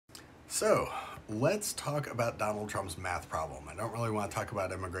So let's talk about Donald Trump's math problem. I don't really want to talk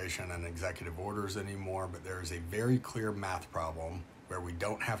about immigration and executive orders anymore, but there is a very clear math problem where we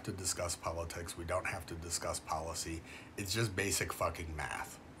don't have to discuss politics, we don't have to discuss policy. It's just basic fucking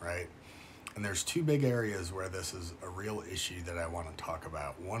math, right? And there's two big areas where this is a real issue that I want to talk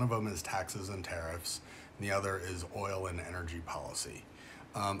about. One of them is taxes and tariffs, and the other is oil and energy policy.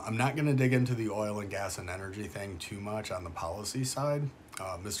 I'm not going to dig into the oil and gas and energy thing too much on the policy side.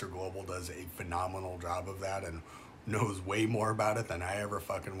 Mr. Global does a phenomenal job of that and knows way more about it than I ever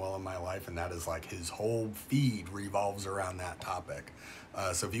fucking will in my life, and that is like his whole feed revolves around that topic.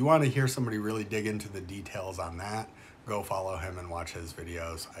 So if you want to hear somebody really dig into the details on that, go follow him and watch his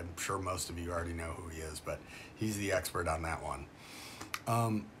videos. I'm sure most of you already know who he is, but he's the expert on that one.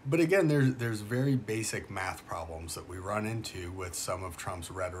 But again, there's very basic math problems that we run into with some of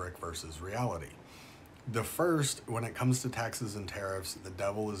Trump's rhetoric versus reality. The first, when it comes to taxes and tariffs, the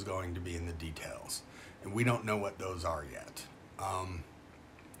devil is going to be in the details. And we don't know what those are yet.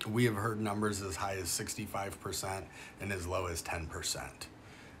 We have heard numbers as high as 65% and as low as 10%.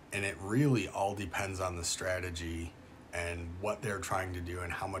 And it really all depends on the strategy and what they're trying to do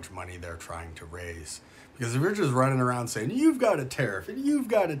and how much money they're trying to raise. Because if you're just running around saying, you've got a tariff, and you've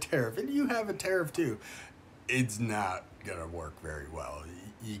got a tariff, and you have a tariff too, it's not gonna work very well.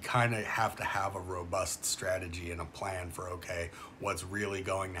 You kind of have to have a robust strategy and a plan for, okay, what's really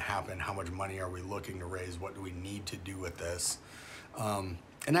going to happen? How much money are we looking to raise? What do we need to do with this? And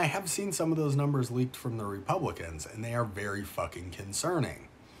I have seen some of those numbers leaked from the Republicans, and they are very fucking concerning.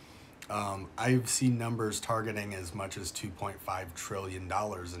 I've seen numbers targeting as much as $2.5 trillion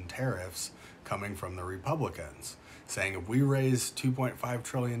in tariffs coming from the Republicans, saying if we raise $2.5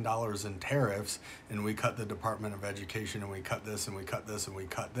 trillion in tariffs and we cut the Department of Education and we cut this and we cut this and we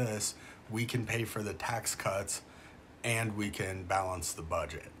cut this, we can pay for the tax cuts and we can balance the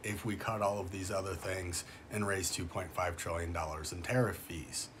budget if we cut all of these other things and raise $2.5 trillion in tariff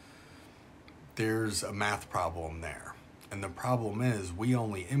fees. There's a math problem there. And the problem is we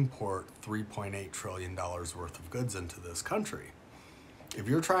only import $3.8 trillion worth of goods into this country. If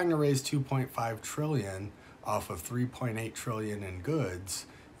you're trying to raise $2.5 trillion off of $3.8 trillion in goods,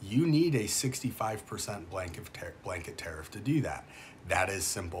 you need a 65% blanket tariff to do that. That is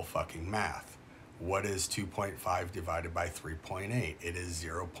simple fucking math. What is 2.5 divided by 3.8? It is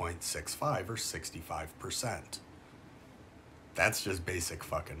 0.65 or 65%. That's just basic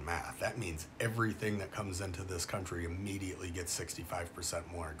fucking math. That means everything that comes into this country immediately gets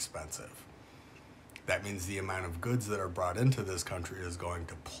 65% more expensive. That means the amount of goods that are brought into this country is going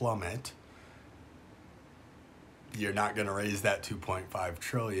to plummet. You're not going to raise that 2.5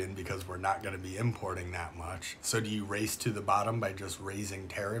 trillion because we're not going to be importing that much. So do you race to the bottom by just raising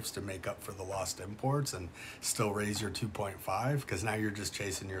tariffs to make up for the lost imports and still raise your 2.5? Because now you're just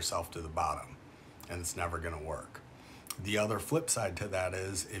chasing yourself to the bottom, and it's never going to work. The other flip side to that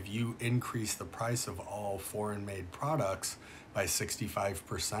is if you increase the price of all foreign-made products by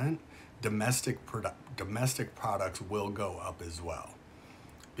 65%, domestic products will go up as well.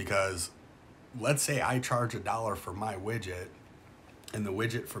 Because let's say I charge $1 for my widget and the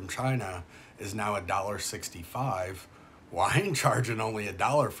widget from China is now $1.65. Well, I ain't charging only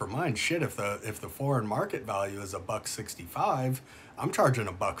 $1 for mine. Shit, if the foreign market value is $1.65, I'm charging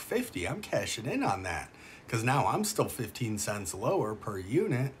 $1.50. I'm cashing in on that. Because now I'm still 15 cents lower per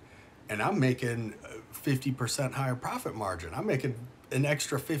unit and I'm making 50% higher profit margin. I'm making an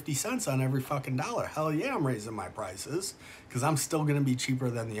extra 50 cents on every fucking dollar. Hell yeah, I'm raising my prices because I'm still going to be cheaper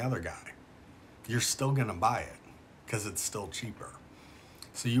than the other guy. You're still going to buy it because it's still cheaper.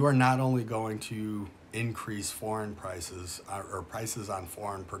 So you are not only going to increase foreign prices or prices on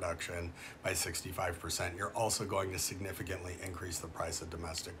foreign production by 65%, you're also going to significantly increase the price of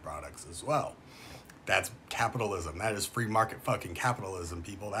domestic products as well. That's capitalism. That is free market fucking capitalism,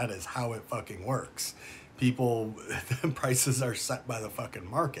 people. That is how it fucking works. People, the prices are set by the fucking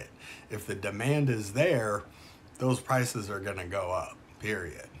market. If the demand is there, those prices are going to go up,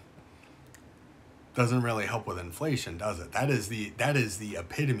 period. Doesn't really help with inflation, does it? That is the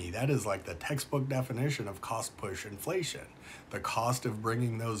epitome. That is like the textbook definition of cost push inflation. The cost of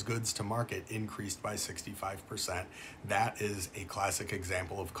bringing those goods to market increased by 65%. That is a classic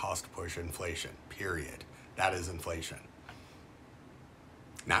example of cost push inflation, period. That is inflation.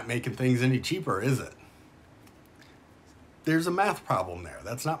 Not making things any cheaper, is it? There's a math problem there.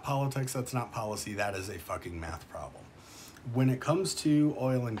 That's not politics, that's not policy, that is a fucking math problem. When it comes to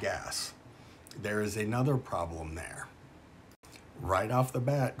oil and gas, there is another problem there. Right off the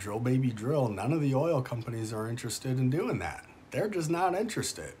bat, drill baby drill, none of the oil companies are interested in doing that. They're just not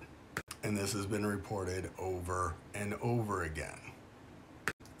interested. And this has been reported over and over again.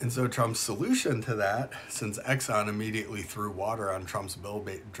 And so Trump's solution to that, since Exxon immediately threw water on Trump's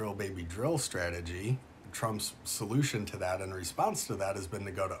drill baby drill strategy, Trump's solution to that in response to that has been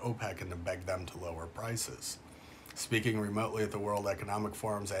to go to OPEC and to beg them to lower prices. Speaking remotely at the World Economic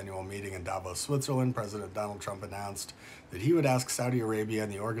Forum's annual meeting in Davos, Switzerland, President Donald Trump announced that he would ask Saudi Arabia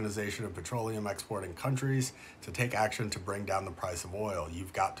and the Organization of Petroleum Exporting Countries to take action to bring down the price of oil.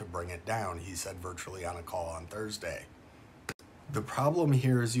 You've got to bring it down, he said virtually on a call on Thursday. The problem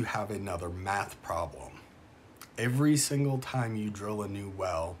here is you have another math problem. Every single time you drill a new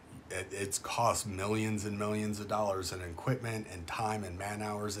well, it's cost millions and millions of dollars in equipment and time and man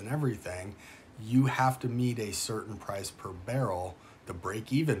hours and everything. You have to meet a certain price per barrel, the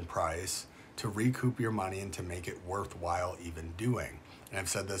break-even price, to recoup your money and to make it worthwhile even doing. And I've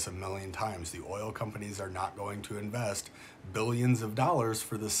said this a million times, the oil companies are not going to invest billions of dollars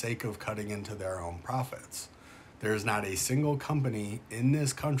for the sake of cutting into their own profits. There's not a single company in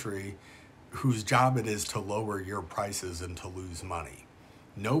this country whose job it is to lower your prices and to lose money.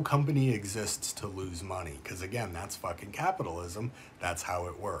 No company exists to lose money, because again, that's fucking capitalism. That's how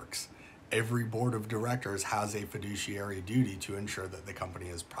it works. Every board of directors has a fiduciary duty to ensure that the company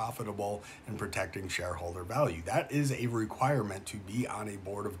is profitable and protecting shareholder value. That is a requirement to be on a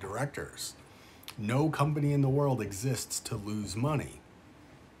board of directors. No company in the world exists to lose money.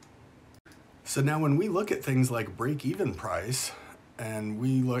 So now when we look at things like break-even price, and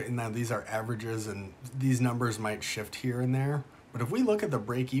we look, now these are averages and these numbers might shift here and there, but if we look at the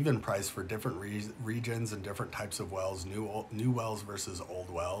break-even price for different regions and different types of wells, new wells versus old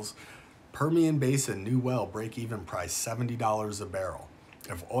wells, Permian Basin new well break-even price $70 a barrel.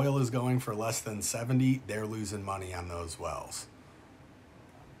 If oil is going for less than 70, they're losing money on those wells.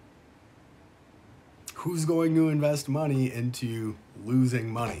 Who's going to invest money into losing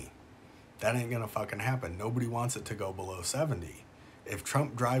money? That ain't gonna fucking happen. Nobody wants it to go below 70. If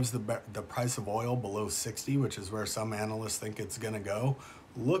Trump drives the price of oil below 60, which is where some analysts think it's gonna go,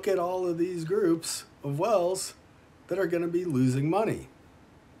 look at all of these groups of wells that are gonna be losing money.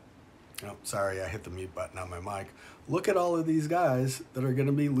 Oh, sorry, I hit the mute button on my mic. Look at all of these guys that are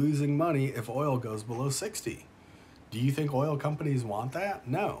gonna be losing money if oil goes below 60. Do you think oil companies want that?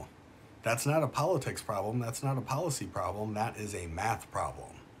 No. That's not a politics problem. That's not a policy problem. That is a math problem.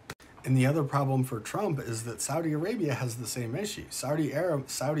 And the other problem for Trump is that Saudi Arabia has the same issue. Saudi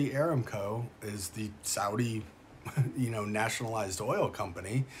Aramco is the Saudi, nationalized oil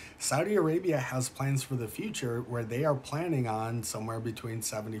company. Saudi Arabia has plans for the future where they are planning on somewhere between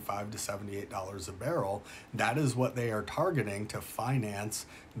 $75 to $78 a barrel. That is what they are targeting to finance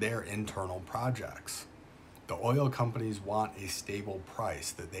their internal projects. The oil companies want a stable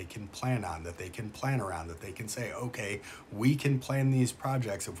price that they can plan on, that they can plan around, that they can say, okay, we can plan these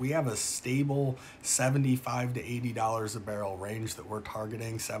projects. If we have a stable $75 to $80 a barrel range that we're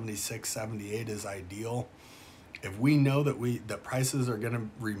targeting, 76, 78 is ideal. If we know that the prices are going to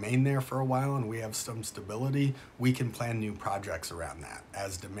remain there for a while and we have some stability, we can plan new projects around that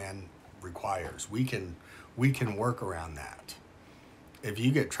as demand requires. We can work around that. If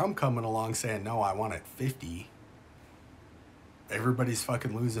you get Trump coming along saying, no, I want it 50, everybody's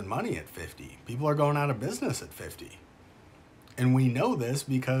fucking losing money at 50. People are going out of business at 50. And we know this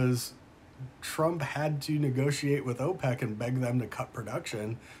because Trump had to negotiate with OPEC and beg them to cut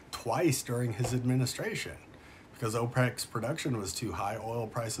production twice during his administration. Because OPEC's production was too high, oil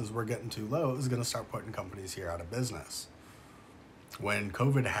prices were getting too low, it was going to start putting companies here out of business. When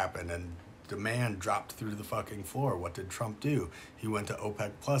COVID happened and demand dropped through the fucking floor, what did Trump do? He went to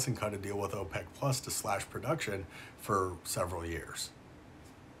OPEC Plus and cut a deal with OPEC Plus to slash production for several years.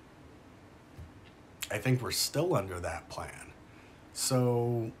 I think we're still under that plan.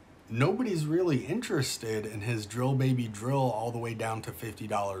 So nobody's really interested in his drill baby drill all the way down to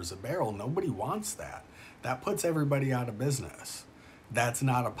 $50 a barrel. Nobody wants that. That puts everybody out of business. That's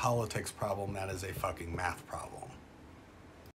not a politics problem, that is a fucking math problem.